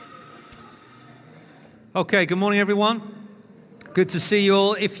Okay, good morning, everyone. Good to see you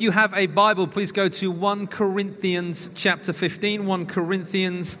all. If you have a Bible, please go to 1 Corinthians chapter 15. 1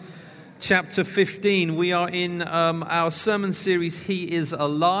 Corinthians chapter 15. We are in our sermon series, He is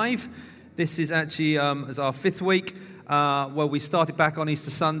Alive. This is actually is our fifth week, where we started back on Easter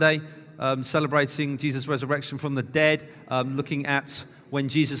Sunday, celebrating Jesus' resurrection from the dead, looking at when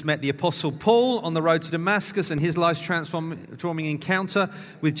Jesus met the Apostle Paul on the road to Damascus and his life's transforming encounter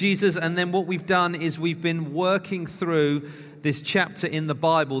with Jesus. And then what we've done is we've been working through this chapter in the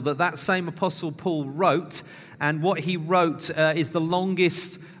Bible that same Apostle Paul wrote. And what he wrote is the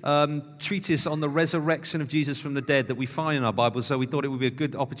longest treatise on the resurrection of Jesus from the dead that we find in our Bible. So we thought it would be a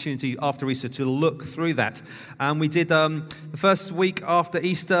good opportunity after Easter to look through that. And we did the first week after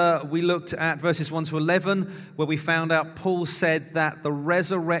Easter, we looked at verses 1 to 11, where we found out Paul said that the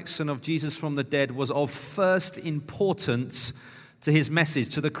resurrection of Jesus from the dead was of first importance to his message,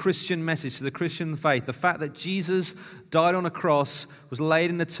 to the Christian message, to the Christian faith. The fact that Jesus died on a cross, was laid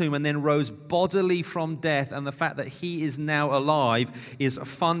in the tomb, and then rose bodily from death, and the fact that he is now alive is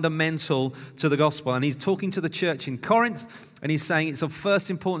fundamental to the gospel. And he's talking to the church in Corinth, and he's saying it's of first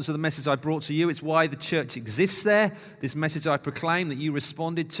importance to the message I brought to you. It's why the church exists there. This message I proclaimed that you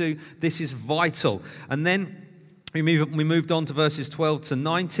responded to, this is vital. And then we moved on to verses 12 to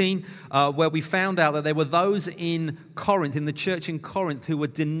 19, where we found out that there were those in Corinth, in the church in Corinth, who were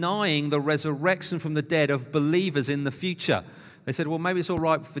denying the resurrection from the dead of believers in the future. They said, well, maybe it's all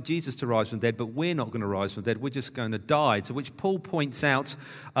right for Jesus to rise from the dead, but we're not going to rise from the dead. We're just going to die. To which Paul points out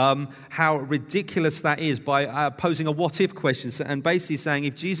how ridiculous that is by posing a what-if question and basically saying,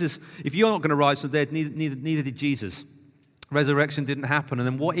 if you're not going to rise from the dead, neither did Jesus. Resurrection didn't happen, and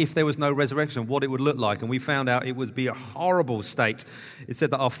then what if there was no resurrection, what it would look like? And we found out it would be a horrible state. It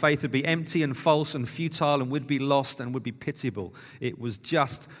said that our faith would be empty and false and futile and would be lost and would be pitiable. It was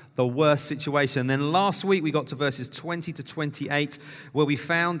just the worst situation. And then last week we got to verses 20 to 28, where we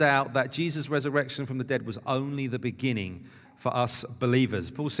found out that Jesus' resurrection from the dead was only the beginning for us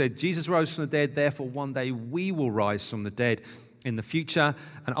believers. Paul said, Jesus rose from the dead, therefore one day we will rise from the dead in the future,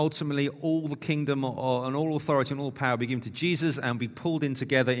 and ultimately all the kingdom and all authority and all power be given to Jesus and be pulled in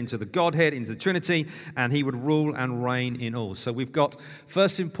together into the Godhead, into the Trinity, and he would rule and reign in all. So we've got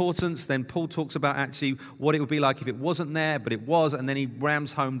first importance, then Paul talks about actually what it would be like if it wasn't there, but it was, and then he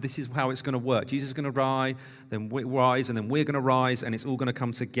rams home, this is how it's going to work. Jesus is going to rise, then we rise, and then we're going to rise, and it's all going to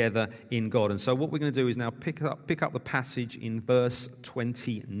come together in God. And so what we're going to do is now pick up the passage in verse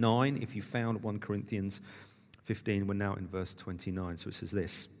 29, if you found 1 Corinthians 15, we're now in verse 29. So it says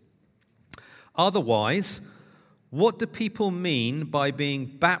this: otherwise, what do people mean by being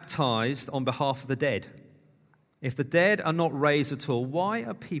baptized on behalf of the dead? If the dead are not raised at all, why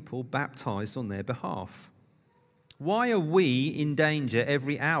are people baptized on their behalf? Why are we in danger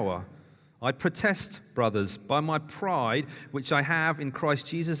every hour? I protest, brothers, by my pride which I have in Christ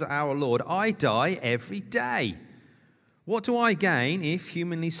Jesus our Lord, I die every day. What do I gain if,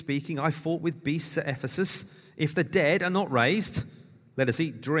 humanly speaking, I fought with beasts at Ephesus? If the dead are not raised, let us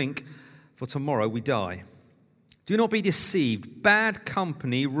eat, drink, for tomorrow we die. Do not be deceived. Bad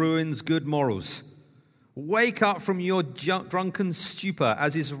company ruins good morals. Wake up from your drunken stupor,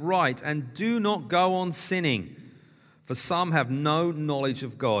 as is right, and do not go on sinning. For some have no knowledge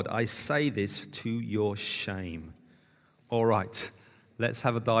of God. I say this to your shame. All right, let's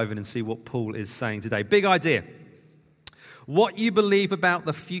have a dive in and see what Paul is saying today. Big idea. What you believe about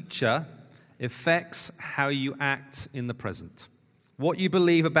the future affects how you act in the present. What you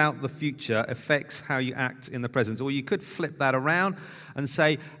believe about the future affects how you act in the present. Or you could flip that around and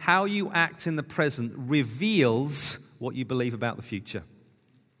say, how you act in the present reveals what you believe about the future.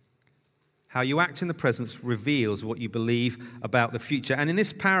 How you act in the present reveals what you believe about the future. And in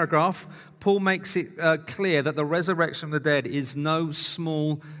this paragraph, Paul makes it clear that the resurrection of the dead is no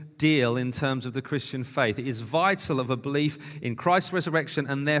small deal in terms of the Christian faith. It is vital of a belief in Christ's resurrection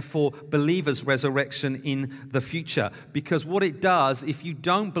and therefore believers' resurrection in the future. Because what it does, if you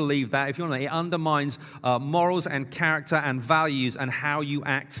don't believe that, if you want to, it undermines morals and character and values and how you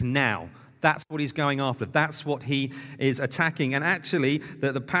act now. That's what he's going after. That's what he is attacking. And actually,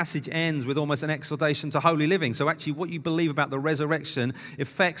 the passage ends with almost an exhortation to holy living. So actually, what you believe about the resurrection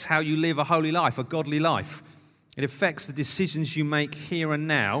affects how you live a holy life, a godly life. It affects the decisions you make here and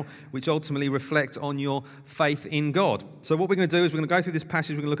now, which ultimately reflect on your faith in God. So what we're going to do is we're going to go through this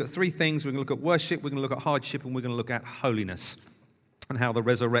passage. We're going to look at three things. We're going to look at worship, we're going to look at hardship, and we're going to look at holiness and how the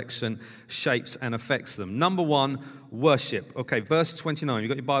resurrection shapes and affects them. Number one, worship. Okay, verse 29. You've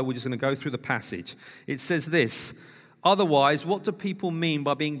got your Bible. We're just going to go through the passage. It says this: otherwise, what do people mean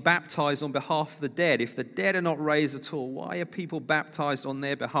by being baptized on behalf of the dead? If the dead are not raised at all, why are people baptized on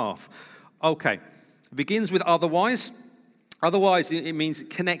their behalf? Okay. It begins with otherwise. Otherwise, it means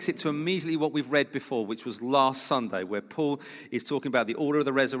it connects it to immediately what we've read before, which was last Sunday, where Paul is talking about the order of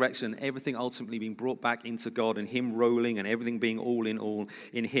the resurrection, everything ultimately being brought back into God and him ruling and everything being all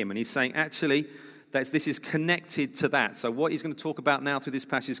in him. And he's saying, actually, this is connected to that. So what he's going to talk about now through this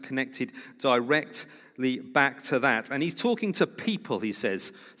passage is connected directly back to that. And he's talking to people, he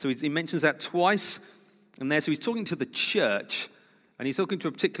says. So he mentions that twice. And there, so he's talking to the church. And he's talking to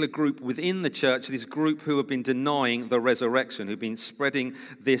a particular group within the church, this group who have been denying the resurrection, who've been spreading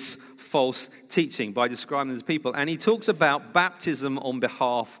this false teaching by describing them as people. And he talks about baptism on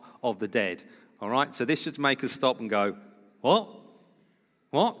behalf of the dead. All right? So this should make us stop and go, what?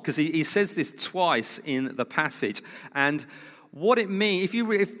 What? Because he says this twice in the passage. And what it means,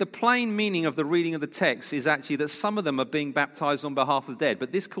 if the plain meaning of the reading of the text is actually that some of them are being baptized on behalf of the dead,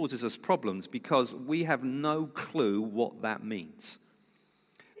 but this causes us problems because we have no clue what that means.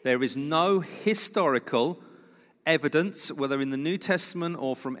 There is no historical evidence, whether in the New Testament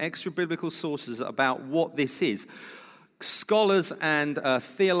or from extra-biblical sources, about what this is. Scholars and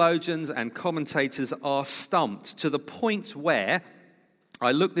theologians and commentators are stumped to the point where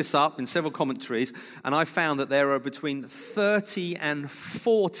I looked this up in several commentaries, and I found that there are between 30 and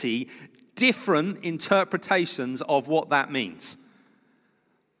 40 different interpretations of what that means.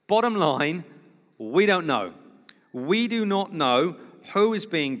 Bottom line, we don't know. We do not know who is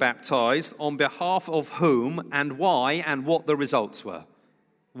being baptized, on behalf of whom, and why, and what the results were.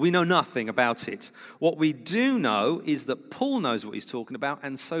 We know nothing about it. What we do know is that Paul knows what he's talking about,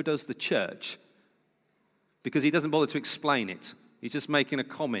 and so does the church, because he doesn't bother to explain it. He's just making a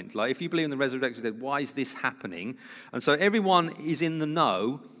comment. Like, if you believe in the resurrection, then why is this happening? And so everyone is in the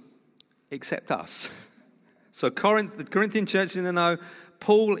know except us. So the Corinthian church is in the know.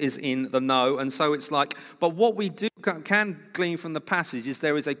 Paul is in the know. And so it's like, but what we can glean from the passage is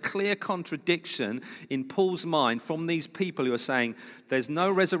there is a clear contradiction in Paul's mind from these people who are saying there's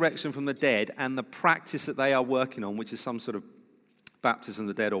no resurrection from the dead and the practice that they are working on, which is some sort of baptism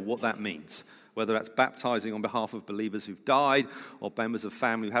of the dead or what that means. Whether that's baptizing on behalf of believers who've died or members of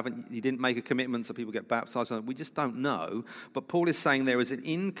family who he didn't make a commitment so people get baptized. We just don't know. But Paul is saying there is an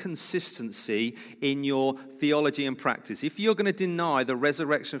inconsistency in your theology and practice. If you're going to deny the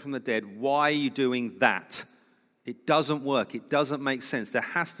resurrection from the dead, why are you doing that? It doesn't work. It doesn't make sense. There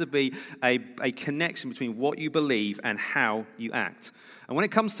has to be a connection between what you believe and how you act. And when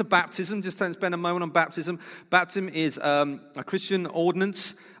it comes to baptism, just to spend a moment on baptism. Baptism is a Christian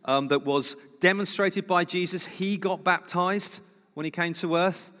ordinance that was demonstrated by Jesus. He got baptized when he came to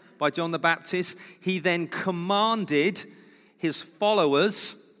earth by John the Baptist. He then commanded his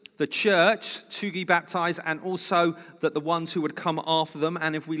followers, the church, to be baptized, and also that the ones who would come after them.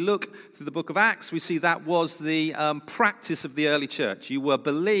 And if we look through the book of Acts, we see that was the practice of the early church. You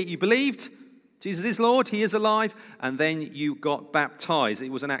believed Jesus is Lord, he is alive, and then you got baptized.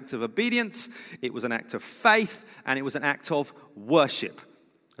 It was an act of obedience, it was an act of faith, and it was an act of worship.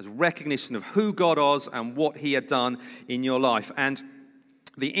 As recognition of who God was and what he had done in your life. And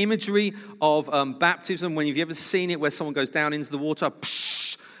the imagery of baptism, when you've ever seen it where someone goes down into the water,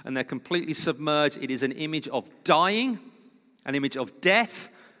 and they're completely submerged, it is an image of dying, an image of death.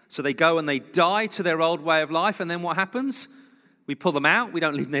 So they go and they die to their old way of life, and then what happens? We pull them out, we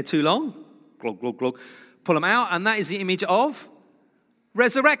don't leave them there too long. Glug, glug, glug. Pull them out, and that is the image of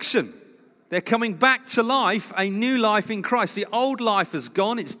resurrection. They're coming back to life, a new life in Christ. The old life has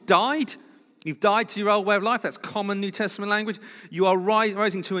gone, it's died. You've died to your old way of life. That's common New Testament language. You are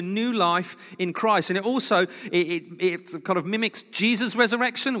rising to a new life in Christ. And it also, it kind of mimics Jesus'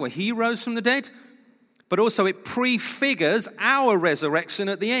 resurrection, where he rose from the dead. But also it prefigures our resurrection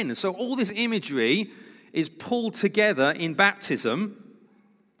at the end. So all this imagery is pulled together in baptism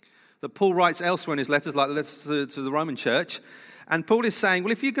that Paul writes elsewhere in his letters, like the letters to the Roman church. And Paul is saying,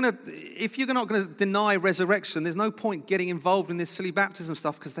 well, if you're not going to deny resurrection, there's no point getting involved in this silly baptism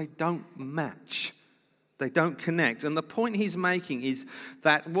stuff because they don't match. They don't connect. And the point he's making is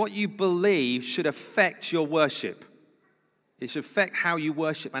that what you believe should affect your worship. It should affect how you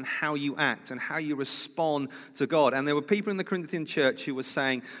worship and how you act and how you respond to God. And there were people in the Corinthian church who were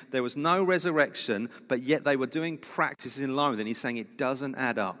saying there was no resurrection, but yet they were doing practices in line with it. And he's saying it doesn't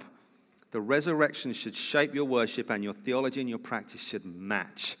add up. The resurrection should shape your worship, and your theology and your practice should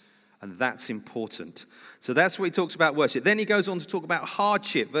match. And that's important. So that's what he talks about worship. Then he goes on to talk about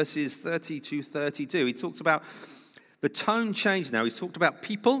hardship, verses 30 to 32. He talks about the tone change now. He's talked about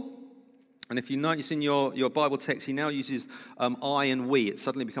people. And if you notice in your Bible text, he now uses I and we. It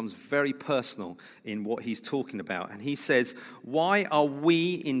suddenly becomes very personal in what he's talking about. And he says, why are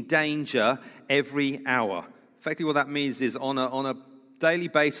we in danger every hour? Effectively what that means is on a daily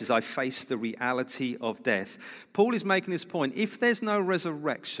basis, I face the reality of death. Paul is making this point. If there's no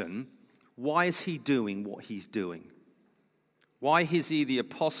resurrection, why is he doing what he's doing? Why is he the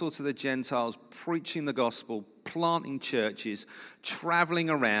apostle to the Gentiles, preaching the gospel, planting churches, traveling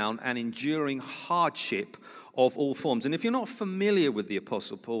around and enduring hardship of all forms? And if you're not familiar with the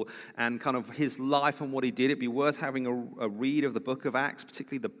Apostle Paul and kind of his life and what he did, it'd be worth having a read of the book of Acts,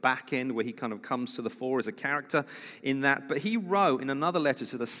 particularly the back end where he kind of comes to the fore as a character in that. But he wrote in another letter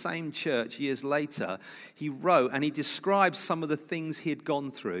to the same church years later, he wrote and he describes some of the things he had gone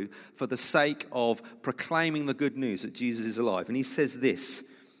through for the sake of proclaiming the good news that Jesus is alive. And he says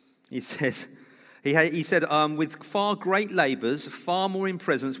this, he said, with far great labors, far more in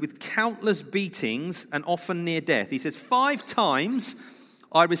presence, with countless beatings and often near death. He says, 5 times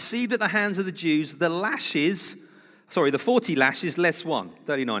I received at the hands of the Jews the 40 lashes less 1,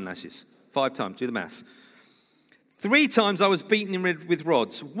 39 lashes. 5 times, do the maths. 3 times I was beaten with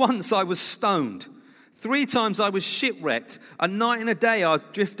rods. Once I was stoned. 3 times I was shipwrecked. A night and a day I was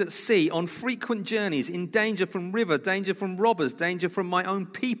adrift at sea, on frequent journeys, in danger from river, danger from robbers, danger from my own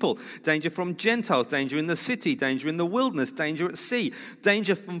people, danger from Gentiles, danger in the city, danger in the wilderness, danger at sea,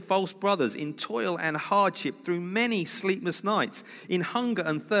 danger from false brothers, in toil and hardship, through many sleepless nights, in hunger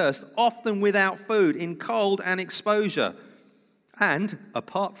and thirst, often without food, in cold and exposure. And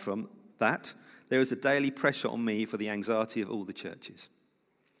apart from that, there is a daily pressure on me for the anxiety of all the churches.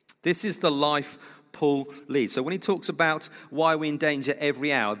 This is the life Paul leads. So when he talks about why we're in danger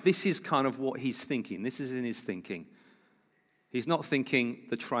every hour, this is kind of what he's thinking. This is in his thinking. He's not thinking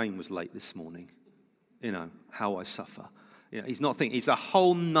the train was late this morning, how I suffer. He's not thinking, it's a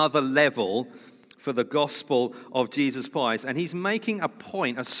whole nother level for the gospel of Jesus Christ. And he's making a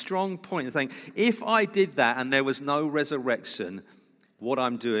point, a strong point, saying, if I did that and there was no resurrection, what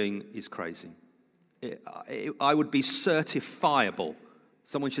I'm doing is crazy. I would be certifiable.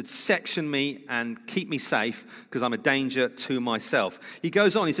 Someone should section me and keep me safe because I'm a danger to myself. He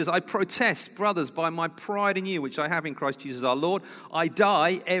goes on, he says, I protest, brothers, by my pride in you, which I have in Christ Jesus our Lord. I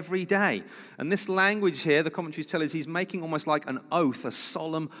die every day. And this language here, the commentaries tell us, he's making almost like an oath, a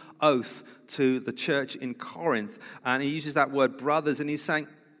solemn oath to the church in Corinth. And he uses that word brothers, and he's saying,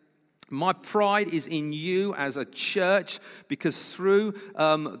 my pride is in you as a church because through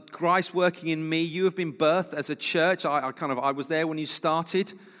Christ working in me, you have been birthed as a church. I was there when you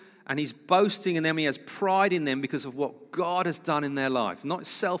started, and he's boasting in them. He has pride in them because of what God has done in their life. Not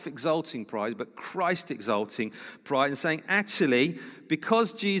self-exalting pride, but Christ-exalting pride, and saying, actually,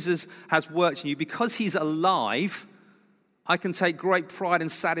 because Jesus has worked in you, because he's alive, I can take great pride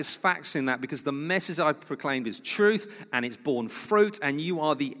and satisfaction in that because the message I've proclaimed is truth and it's borne fruit, and you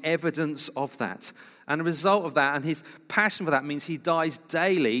are the evidence of that. And the result of that and his passion for that means he dies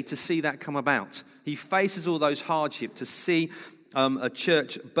daily to see that come about. He faces all those hardships to see a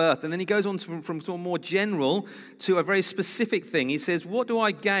church birth. And then he goes on from sort of more general to a very specific thing. He says, what do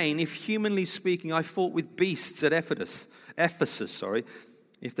I gain if, humanly speaking, I fought with beasts at Ephesus?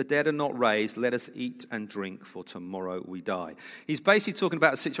 If the dead are not raised, let us eat and drink, for tomorrow we die. He's basically talking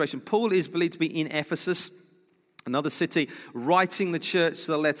about a situation. Paul is believed to be in Ephesus, another city, writing the church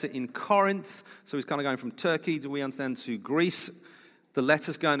the letter in Corinth. So he's kind of going from Turkey, do we understand, to Greece. The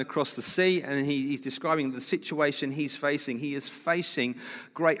letter's going across the sea, and he's describing the situation he's facing. He is facing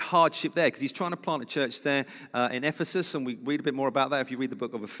great hardship there because he's trying to plant a church there in Ephesus, and we read a bit more about that if you read the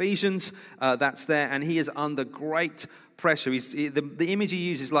book of Ephesians. That's there, and he is under great pressure. The image he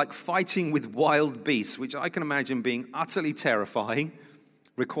uses like fighting with wild beasts, which I can imagine being utterly terrifying,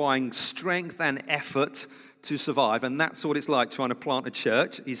 requiring strength and effort to survive. And that's what it's like trying to plant a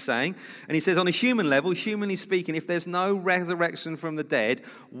church, he's saying. And he says, on a human level, humanly speaking, if there's no resurrection from the dead,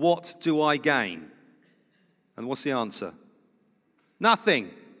 what do I gain? And what's the answer? Nothing.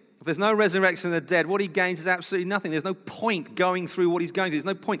 If there's no resurrection of the dead, what he gains is absolutely nothing. There's no point going through what he's going through.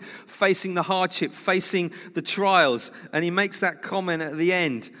 There's no point facing the hardship, facing the trials. And he makes that comment at the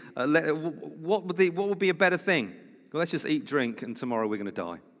end. What would be a better thing? Well, let's just eat, drink, and tomorrow we're going to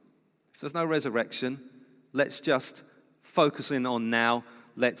die. If there's no resurrection, let's just focus in on now.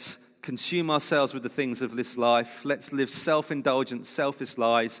 Let's consume ourselves with the things of this life. Let's live self-indulgent, selfish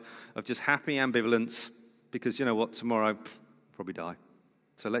lives of just happy ambivalence because, you know what, tomorrow, probably die.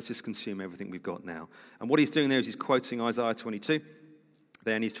 So let's just consume everything we've got now. And what he's doing there is he's quoting Isaiah 22.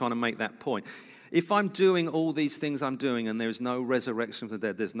 Then he's trying to make that point. If I'm doing all these things I'm doing and there's no resurrection from the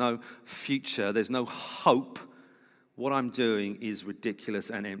dead, there's no future, there's no hope, what I'm doing is ridiculous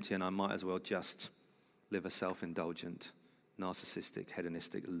and empty, and I might as well just live a self-indulgent, narcissistic,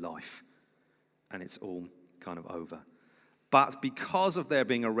 hedonistic life. And it's all kind of over. But because of there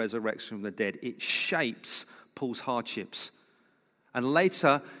being a resurrection from the dead, it shapes Paul's hardships. And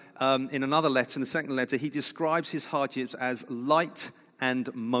later, in another letter, in the second letter, he describes his hardships as light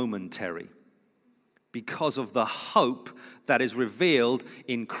and momentary because of the hope that is revealed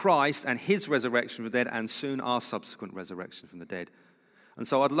in Christ and his resurrection from the dead, and soon our subsequent resurrection from the dead. And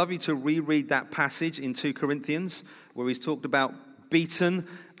so I'd love you to reread that passage in 2 Corinthians where he's talked about beaten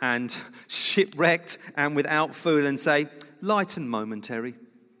and shipwrecked and without food, and say, light and momentary.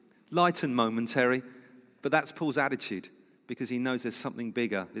 Light and momentary. But that's Paul's attitude, because he knows there's something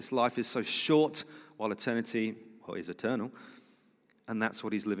bigger. This life is so short, while eternity, well, is eternal. And that's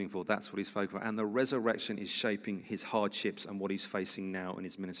what he's living for. That's what he's focused on. And the resurrection is shaping his hardships and what he's facing now in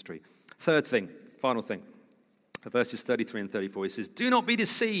his ministry. Third thing, final thing. Verses 33 and 34, he says, do not be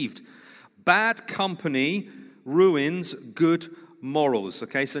deceived. Bad company ruins good morals.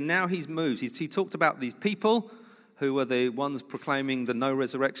 Okay, so now he's moved. He talked about these people who were the ones proclaiming the no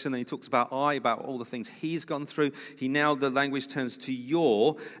resurrection. Then he talks about about all the things he's gone through. The language turns to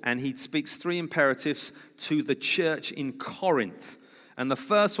your, and he speaks three imperatives to the church in Corinth. And the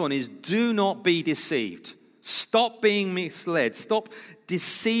first one is, do not be deceived. Stop being misled. Stop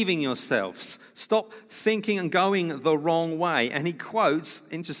deceiving yourselves. Stop thinking and going the wrong way. And he quotes,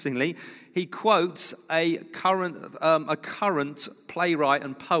 interestingly, a current playwright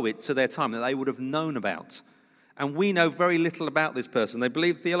and poet to their time that they would have known about. And we know very little about this person.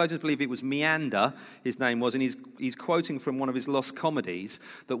 Theologians believe it was Meander, his name was, and he's quoting from one of his lost comedies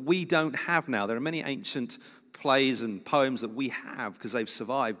that we don't have now. There are many ancient plays and poems that we have because they've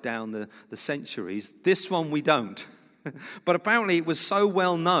survived down the centuries. This one we don't. But apparently it was so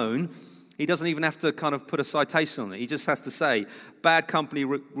well known, he doesn't even have to kind of put a citation on it. He just has to say, bad company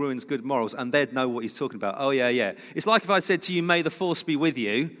ruins good morals, and they'd know what he's talking about. Oh, yeah. It's like if I said to you, may the force be with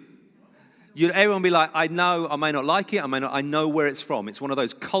you. Everyone be like, I know, I may not like it, I know where it's from. It's one of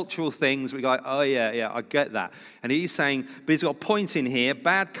those cultural things where you go, oh, yeah, I get that. And he's saying, but he's got a point in here,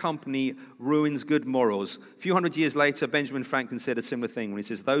 bad company ruins good morals. A few hundred years later, Benjamin Franklin said a similar thing when he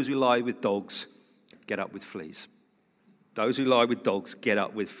says, those who lie with dogs get up with fleas. Those who lie with dogs get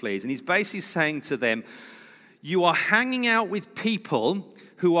up with fleas. And he's basically saying to them, you are hanging out with people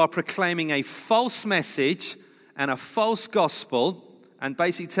who are proclaiming a false message and a false gospel and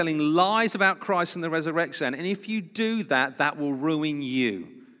basically telling lies about Christ and the resurrection. And if you do that, that will ruin you.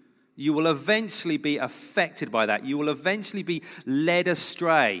 You will eventually be affected by that. You will eventually be led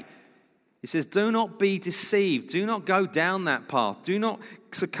astray. He says, do not be deceived. Do not go down that path. Do not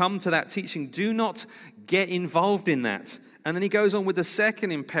succumb to that teaching. Do not get involved in that. And then he goes on with the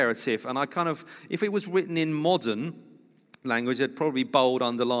second imperative. And if it was written in modern language, it'd probably be bold,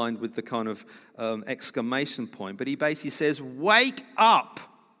 underlined with the kind of exclamation point. But he basically says, wake up.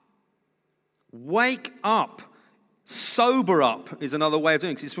 Wake up. Sober up is another way of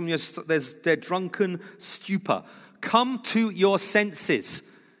doing it. It's from their drunken stupor. Come to your senses.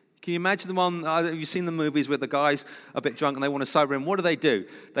 Can you imagine the one, have you seen the movies where the guy's a bit drunk and they want to sober him? What do?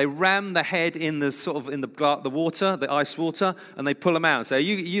 They ram the head in the water, the ice water, and they pull him out and say, are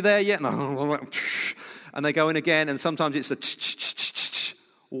you there yet? No. And they go in again, and sometimes it's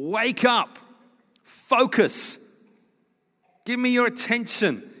a wake up, focus, give me your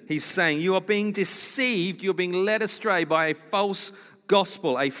attention. He's saying you are being deceived, you're being led astray by a false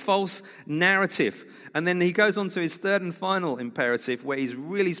gospel, a false narrative. And then he goes on to his third and final imperative where he's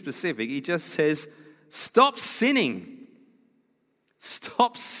really specific. He just says, stop sinning.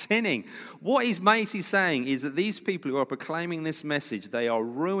 Stop sinning. What he's basically saying is that these people who are proclaiming this message, they are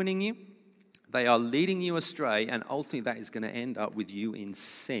ruining you. They are leading you astray, and ultimately that is going to end up with you in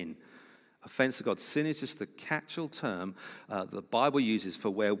sin. Offense to God. Sin is just the catch-all term the Bible uses for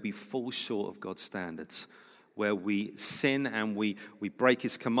where we fall short of God's standards, where we sin and we break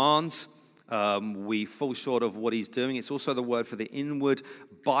his commands. We fall short of what he's doing. It's also the word for the inward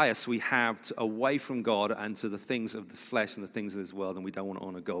bias we have away from God and to the things of the flesh and the things of this world, and we don't want to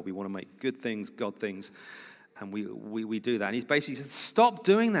honor God. We want to make good things, God things, and we do that. And he's basically said, stop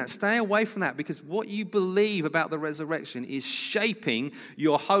doing that. Stay away from that, because what you believe about the resurrection is shaping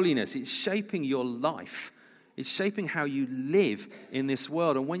your holiness. It's shaping your life. It's shaping how you live in this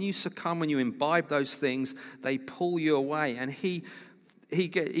world. And when you succumb, when you imbibe those things, they pull you away. And he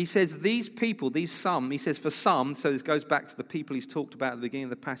says these people, he says for some, so this goes back to the people he's talked about at the beginning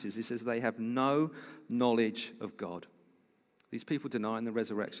of the passage, he says they have no knowledge of God. These people denying the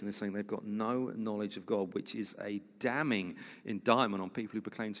resurrection, they're saying they've got no knowledge of God, which is a damning indictment on people who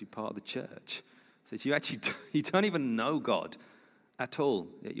proclaim to be part of the church. So you don't even know God at all,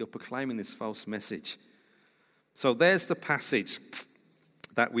 yet you're proclaiming this false message. So there's the passage.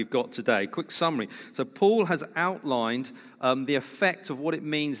 that we've got today. Quick summary. So Paul has outlined the effect of what it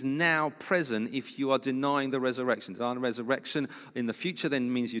means now, present, if you are denying the resurrection. Denying the resurrection in the future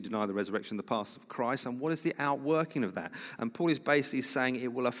then means you deny the resurrection in the past of Christ. And what is the outworking of that? And Paul is basically saying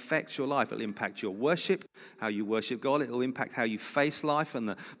it will affect your life. It'll impact your worship, how you worship God. It'll impact how you face life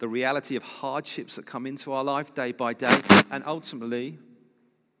and the reality of hardships that come into our life day by day. And ultimately,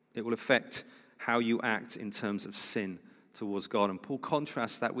 it will affect how you act in terms of sin towards God. And Paul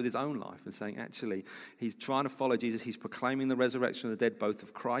contrasts that with his own life and saying, actually, he's trying to follow Jesus. He's proclaiming the resurrection of the dead, both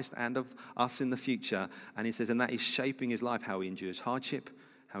of Christ and of us in the future. And he says, and that is shaping his life, how he endures hardship,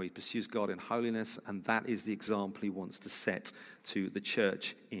 how he pursues God in holiness. And that is the example he wants to set to the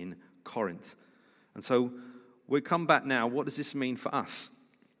church in Corinth. And so we come back now. What does this mean for us?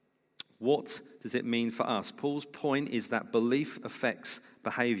 What does it mean for us? Paul's point is that belief affects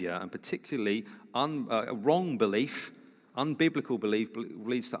behavior, and particularly wrong belief, unbiblical belief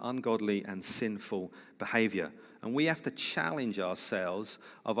leads to ungodly and sinful behavior. And we have to challenge ourselves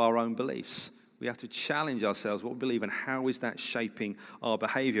of our own beliefs. We have to challenge ourselves what we believe and how is that shaping our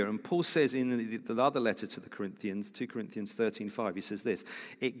behavior. And Paul says in the other letter to the Corinthians, 2 Corinthians 13:5, he says this,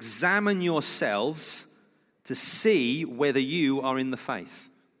 examine yourselves to see whether you are in the faith.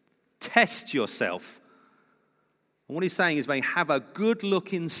 Test yourself. And what he's saying is, have a good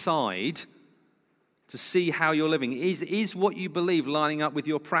look inside to see how you're living. Is what you believe lining up with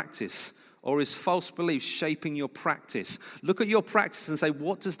your practice? Or is false belief shaping your practice? Look at your practice and say,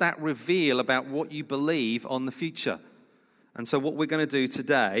 what does that reveal about what you believe on the future? And so what we're going to do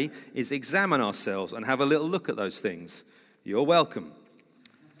today is examine ourselves and have a little look at those things. You're welcome.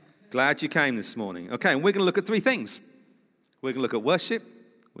 Glad you came this morning. Okay, and we're going to look at three things. We're going to look at worship,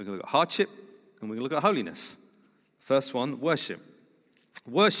 we're going to look at hardship, and we're going to look at holiness. First one, worship.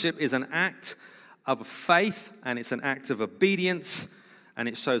 Worship is an act of faith, and it's an act of obedience, and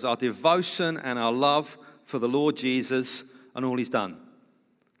it shows our devotion and our love for the Lord Jesus and all he's done.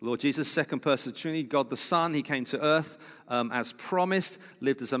 The Lord Jesus, second person of the Trinity, God the Son, he came to earth as promised,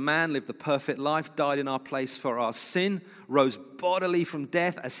 lived as a man, lived the perfect life, died in our place for our sin, rose bodily from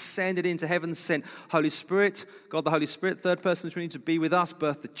death, ascended into heaven, sent Holy Spirit, God the Holy Spirit, third person of the Trinity, to be with us,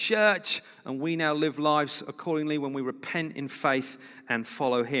 birthed the church, and we now live lives accordingly when we repent in faith and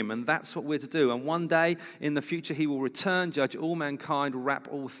follow him. And that's what we're to do. And one day in the future, he will return, judge all mankind, wrap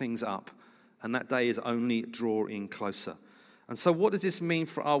all things up. And that day is only drawing closer. And so what does this mean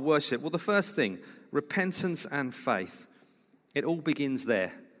for our worship? Well, the first thing, repentance and faith. It all begins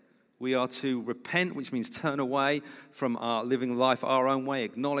there. We are to repent, which means turn away from our living life our own way,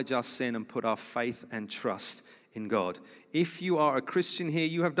 acknowledge our sin, and put our faith and trust in God. If you are a Christian here,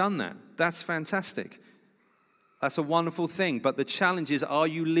 you have done that. That's fantastic. That's a wonderful thing. But the challenge is, are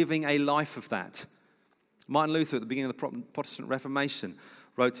you living a life of that? Martin Luther, at the beginning of the Protestant Reformation,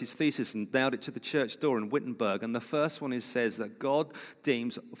 wrote his thesis and nailed it to the church door in Wittenberg. And the first one says that God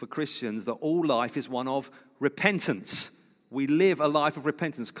deems for Christians that all life is one of repentance. We live a life of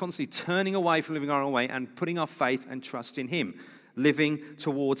repentance, constantly turning away from living our own way and putting our faith and trust in him, living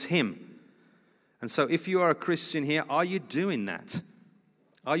towards him. And so if you are a Christian here, are you doing that?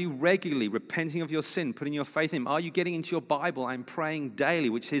 Are you regularly repenting of your sin, putting your faith in him? Are you getting into your Bible and praying daily,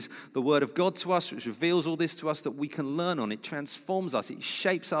 which is the word of God to us, which reveals all this to us that we can learn on? It transforms us. It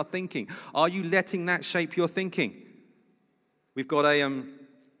shapes our thinking. Are you letting that shape your thinking? We've got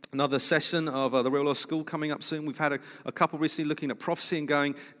another session of the Real Law School coming up soon. We've had a couple recently looking at prophecy and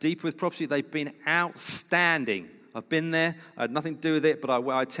going deeper with prophecy. They've been outstanding. I've been there. I had nothing to do with it, but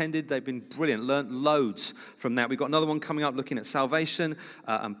I attended. They've been brilliant. Learned loads from that. We've got another one coming up looking at salvation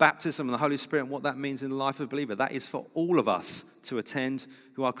and baptism and the Holy Spirit and what that means in the life of a believer. That is for all of us to attend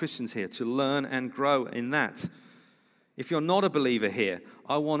who are Christians here, to learn and grow in that. If you're not a believer here,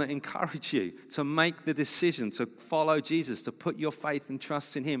 I want to encourage you to make the decision to follow Jesus, to put your faith and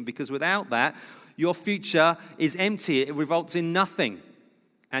trust in him, because without that, your future is empty. It results in nothing.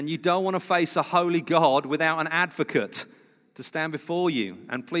 And you don't want to face a holy God without an advocate to stand before you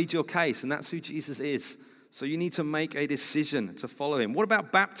and plead your case. And that's who Jesus is. So you need to make a decision to follow him. What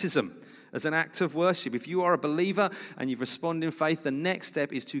about baptism as an act of worship? If you are a believer and you've responded in faith, the next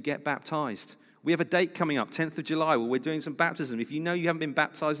step is to get baptized. We have a date coming up, 10th of July, where we're doing some baptism. If you know you haven't been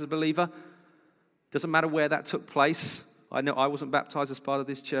baptized as a believer, doesn't matter where that took place. I know I wasn't baptized as part of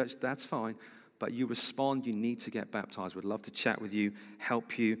this church. That's fine. But you respond, you need to get baptized. We'd love to chat with you,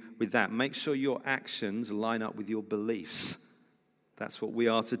 help you with that. Make sure your actions line up with your beliefs. That's what we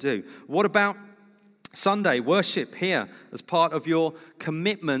are to do. What about Sunday worship here? As part of your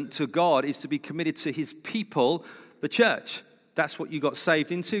commitment to God is to be committed to his people, the church. That's what you got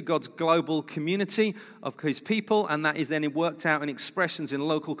saved into, God's global community of his people, and that is then worked out in expressions in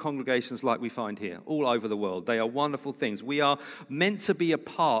local congregations like we find here, all over the world. They are wonderful things. We are meant to be a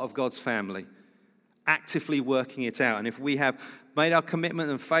part of God's family, actively working it out. And if we have made our commitment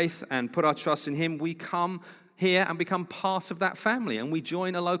and faith and put our trust in him, we come here and become part of that family, and we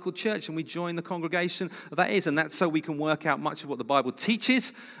join a local church and we join the congregation that is, and that's so we can work out much of what the Bible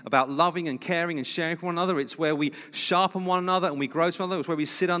teaches about loving and caring and sharing with one another. It's where we sharpen one another and we grow to one another. It's where we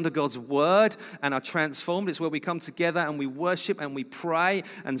sit under God's word and are transformed. It's where we come together and we worship and we pray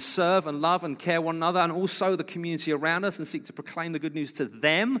and serve and love and care one another, and also the community around us, and seek to proclaim the good news to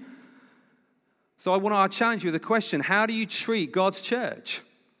them. So I want to challenge you with a question: how do you treat God's church?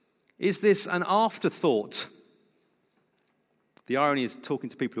 Is this an afterthought? The irony is talking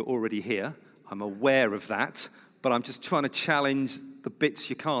to people who are already here. I'm aware of that, but I'm just trying to challenge the bits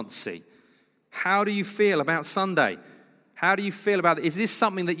you can't see. How do you feel about Sunday? How do you feel about it? Is this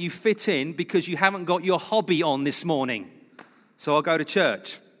something that you fit in because you haven't got your hobby on this morning? So I'll go to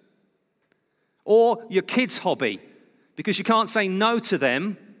church. Or your kids' hobby, because you can't say no to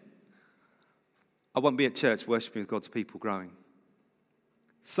them. I won't be at church worshiping with God's people growing.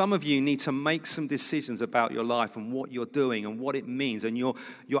 Some of you need to make some decisions about your life and what you're doing and what it means. And your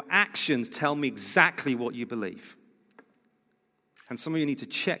actions tell me exactly what you believe. And some of you need to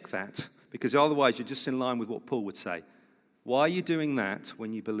check that, because otherwise you're just in line with what Paul would say. Why are you doing that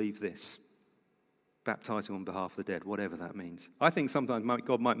when you believe this? Baptizing on behalf of the dead, whatever that means. I think sometimes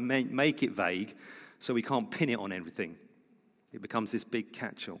God might make it vague so we can't pin it on everything. It becomes this big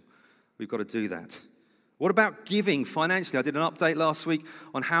catch-all. We've got to do that. What about giving financially? I did an update last week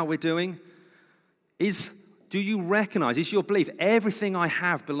on how we're doing. Do you recognize, is your belief, everything I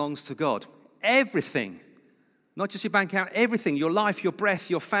have belongs to God? Everything. Not just your bank account, everything. Your life, your breath,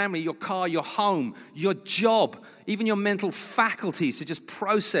 your family, your car, your home, your job, even your mental faculties to just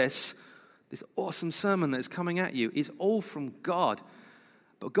process this awesome sermon that is coming at you is all from God.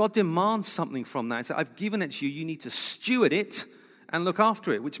 But God demands something from that. So I've given it to you. You need to steward it and look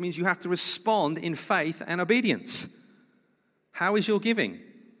after it, which means you have to respond in faith and obedience. How is your giving?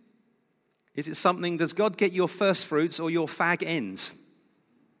 Is it something, does God get your first fruits or your fag ends?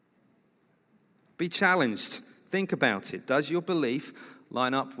 Be challenged. Think about it. Does your belief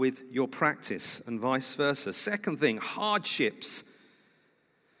line up with your practice, and vice versa? Second thing, hardships.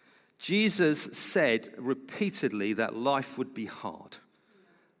 Jesus said repeatedly that life would be hard,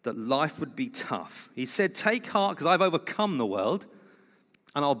 that life would be tough. He said, take heart, because I've overcome the world,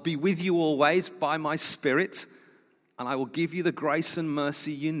 and I'll be with you always by my Spirit, and I will give you the grace and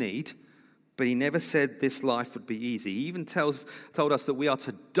mercy you need. But he never said this life would be easy. He even told us that we are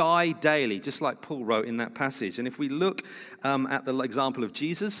to die daily, just like Paul wrote in that passage. And if we look at the example of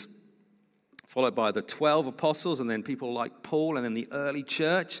Jesus, followed by the 12 apostles, and then people like Paul, and then the early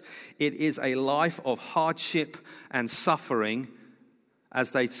church, it is a life of hardship and suffering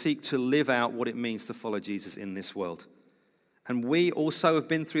as they seek to live out what it means to follow Jesus in this world. And we also have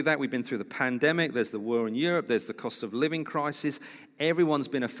been through that. We've been through the pandemic. There's the war in Europe. There's the cost of living crisis. Everyone's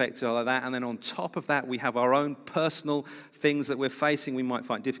been affected by that. And then on top of that, we have our own personal things that we're facing. We might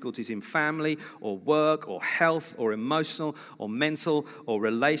find difficulties in family or work or health or emotional or mental or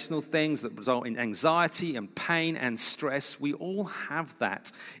relational things that result in anxiety and pain and stress. We all have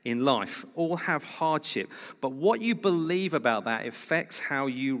that in life, all have hardship. But what you believe about that affects how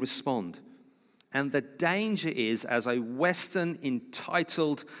you respond. And the danger is, as a Western,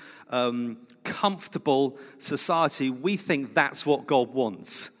 entitled, comfortable society, we think that's what God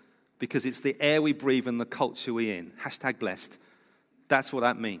wants because it's the air we breathe and the culture we're in. #blessed. That's what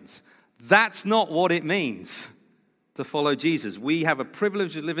that means. That's not what it means to follow Jesus. We have a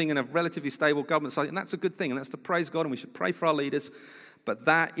privilege of living in a relatively stable government society, and that's a good thing, and that's to praise God, and we should pray for our leaders, but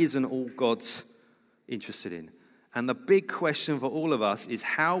that isn't all God's interested in. And the big question for all of us is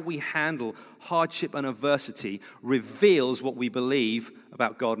how we handle hardship and adversity reveals what we believe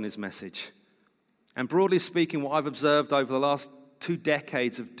about God and his message. And broadly speaking, what I've observed over the last 2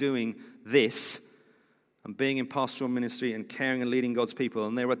 decades of doing this and being in pastoral ministry and caring and leading God's people,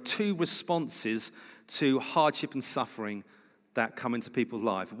 and there are 2 responses to hardship and suffering that come into people's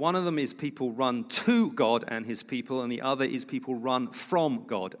life. One of them is people run to God and his people, and the other is people run from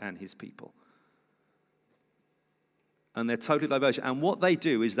God and his people. And they're totally divergent. And what they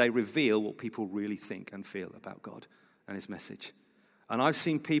do is they reveal what people really think and feel about God and his message. And I've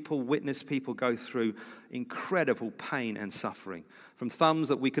seen people, witness people go through incredible pain and suffering. From thumbs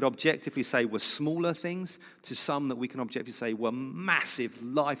that we could objectively say were smaller things to some that we can objectively say were massive,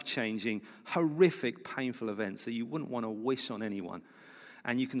 life-changing, horrific, painful events that you wouldn't want to wish on anyone.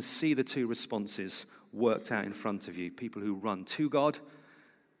 And you can see the two responses worked out in front of you. People who run to God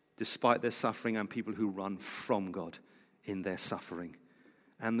despite their suffering, and people who run from God in their suffering.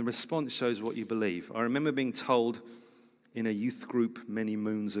 And the response shows what you believe. I remember being told in a youth group many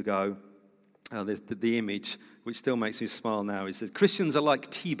moons ago, the image, which still makes me smile now, is that Christians are like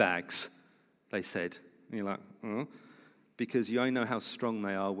tea bags, they said. And you're like, because you only know how strong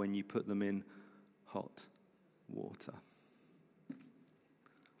they are when you put them in hot water.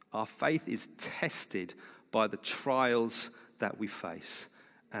 Our faith is tested by the trials that we face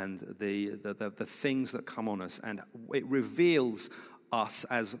and the things that come on us. And it reveals us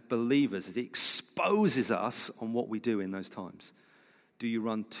as believers. It exposes us on what we do in those times. Do you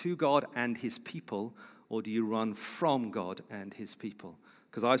run to God and his people, or do you run from God and his people?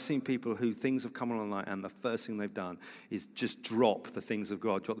 Because I've seen people who things have come on and the first thing they've done is just drop the things of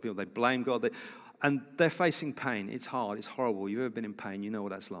God, drop the people. They blame God. And they're facing pain. It's hard. It's horrible. You've ever been in pain. You know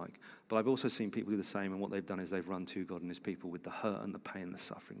what that's like. But I've also seen people do the same, and what they've done is they've run to God and his people with the hurt and the pain and the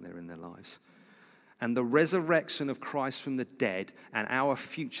suffering there in their lives. And the resurrection of Christ from the dead and our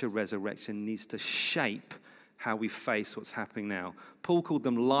future resurrection needs to shape how we face what's happening now. Paul called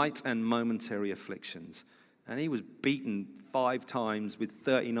them light and momentary afflictions. And he was beaten 5 times with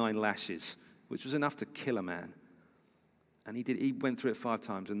 39 lashes, which was enough to kill a man. And he went through it 5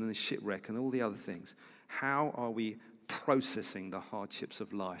 times, and then the shipwreck and all the other things. How are we processing the hardships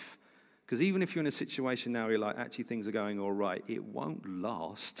of life? Because even if you're in a situation now where you're like, actually things are going all right, it won't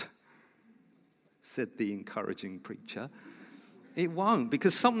last, said the encouraging preacher. It won't,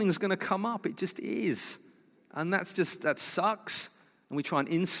 because something's going to come up. It just is. And that sucks. And we try and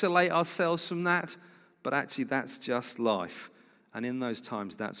insulate ourselves from that. But actually, that's just life. And in those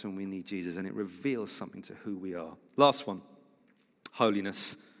times, that's when we need Jesus. And it reveals something to who we are. Last one,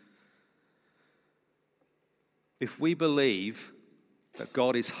 holiness. If we believe that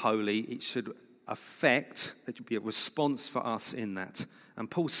God is holy, it should affect, it should be a response for us in that.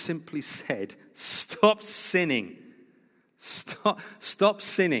 And Paul simply said, stop sinning. Stop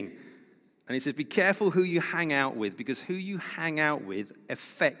sinning. And he says, be careful who you hang out with, because who you hang out with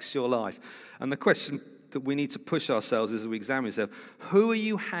affects your life. And the question that we need to push ourselves as we examine ourselves, who are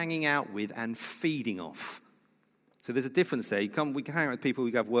you hanging out with and feeding off? So there's a difference there. We can hang out with people,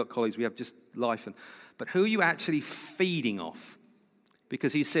 we have work colleagues, we have just life. But who are you actually feeding off?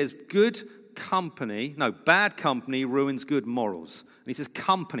 Because he says bad company ruins good morals. And he says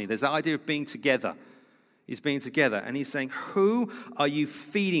company, there's the idea of being together. He's being together. And he's saying, who are you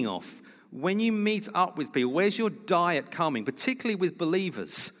feeding off? When you meet up with people, where's your diet coming? Particularly with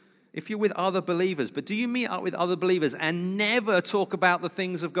believers. If you're with other believers. But do you meet up with other believers and never talk about the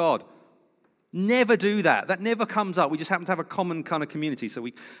things of God? Never do that. That never comes up. We just happen to have a common kind of community. So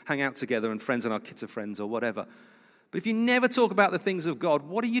we hang out together and friends and our kids are friends or whatever. But if you never talk about the things of God,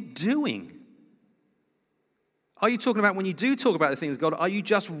 what are you doing? Are you talking about, when you do talk about the things of God, are you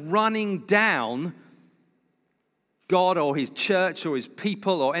just running down God or his church or his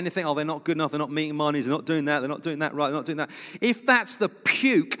people or anything? Oh, they're not good enough, they're not meeting monies, they're not doing that, they're not doing that right, they're not doing that. If that's the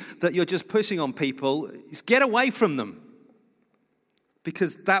puke that you're just pushing on people, get away from them.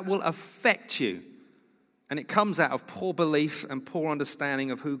 Because that will affect you. And it comes out of poor belief and poor understanding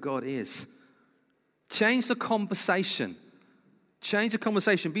of who God is. Change the conversation. Change the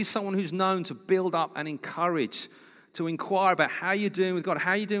conversation. Be someone who's known to build up and encourage, to inquire about how you're doing with God,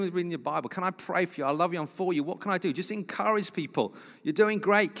 how you're doing with reading your Bible. Can I pray for you? I love you. I'm for you. What can I do? Just encourage people. You're doing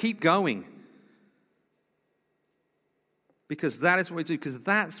great. Keep going. Because that is what we do. Because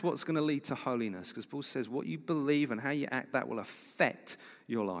that's what's going to lead to holiness. Because Paul says what you believe and how you act, that will affect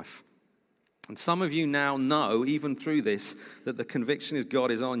your life. And some of you now know, even through this, that the conviction is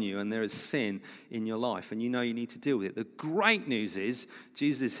God is on you and there is sin in your life. And you know you need to deal with it. The great news is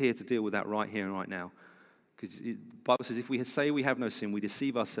Jesus is here to deal with that right here and right now. Because the Bible says if we say we have no sin, we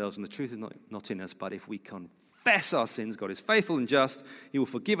deceive ourselves and the truth is not in us. But if we confess our sins, God is faithful and just. He will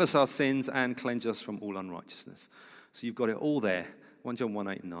forgive us our sins and cleanse us from all unrighteousness. So you've got it all there, 1 John 1,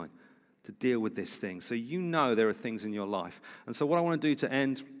 8 and 9, to deal with this thing. So you know there are things in your life. And so what I want to do to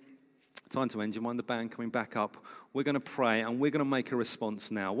end, time to end, you mind the band coming back up? We're going to pray and we're going to make a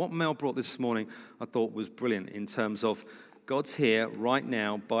response now. What Mel brought this morning I thought was brilliant in terms of God's here right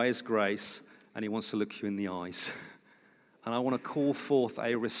now by his grace and he wants to look you in the eyes. And I want to call forth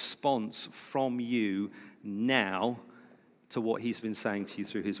a response from you now to what he's been saying to you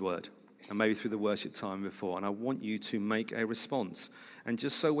through his word. And maybe through the worship time before. And I want you to make a response. And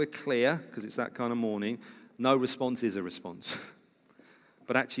just so we're clear, because it's that kind of morning, no response is a response.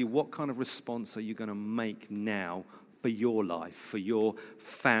 But actually, what kind of response are you going to make now for your life, for your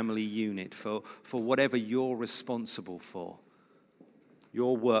family unit, for whatever you're responsible for?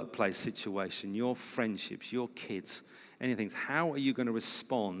 your workplace situation, your friendships, your kids, anything. How are you going to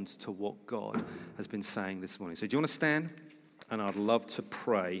respond to what God has been saying this morning? So do you want to stand? And I'd love to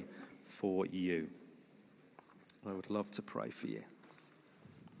pray for you. I would love to pray for you.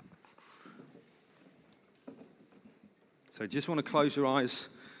 So just want to close your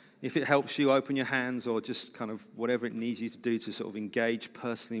eyes. If it helps you, open your hands, or just kind of whatever it needs you to do to sort of engage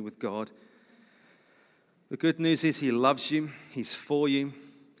personally with God. The good news is he loves you. He's for you.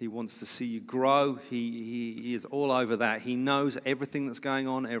 He wants to see you grow. He is all over that. He knows everything that's going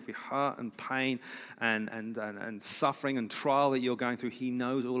on, every hurt and pain and suffering and trial that you're going through. He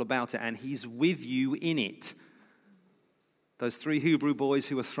knows all about it, and he's with you in it. Those 3 Hebrew boys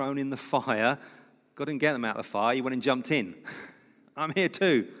who were thrown in the fire, God didn't get them out of the fire. He went and jumped in. I'm here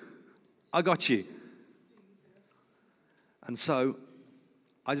too. I got you. And so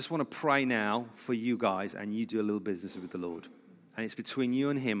I just want to pray now for you guys, and you do a little business with the Lord. And it's between you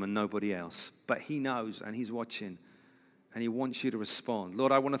and him and nobody else. But he knows, and he's watching, and he wants you to respond.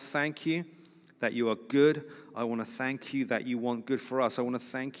 Lord, I want to thank you that you are good. I want to thank you that you want good for us. I want to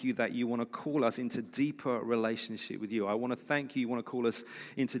thank you that you want to call us into deeper relationship with you. I want to thank you want to call us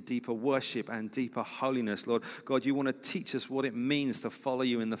into deeper worship and deeper holiness. Lord God, you want to teach us what it means to follow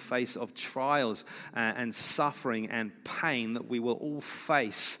you in the face of trials and suffering and pain that we will all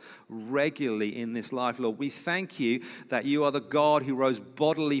face regularly in this life. Lord, we thank you that you are the God who rose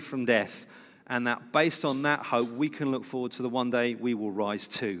bodily from death, and that based on that hope, we can look forward to the one day we will rise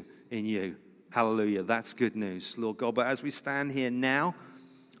too in you. Hallelujah. That's good news, Lord God. But as we stand here now,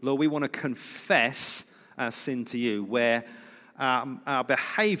 Lord, we want to confess our sin to you, where our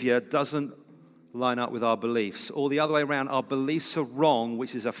behavior doesn't line up with our beliefs, or the other way around, our beliefs are wrong,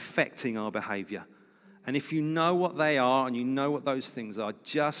 which is affecting our behavior. And if you know what they are and you know what those things are,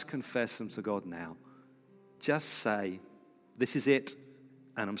 just confess them to God now. Just say, this is it,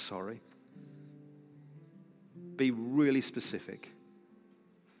 and I'm sorry. Be really specific.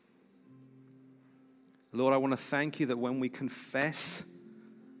 Lord, I want to thank you that when we confess,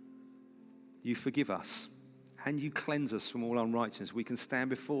 you forgive us and you cleanse us from all unrighteousness. We can stand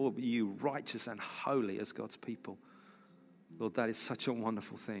before you righteous and holy as God's people. Lord, that is such a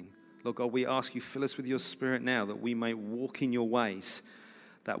wonderful thing. Lord God, we ask you, fill us with your Spirit now that we may walk in your ways,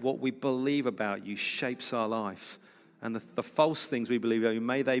 that what we believe about you shapes our life. And the false things we believe about you,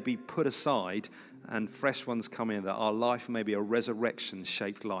 may they be put aside and fresh ones come in, that our life may be a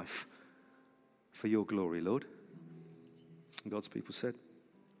resurrection-shaped life for your glory, Lord. And God's people said,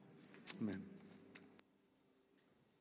 amen.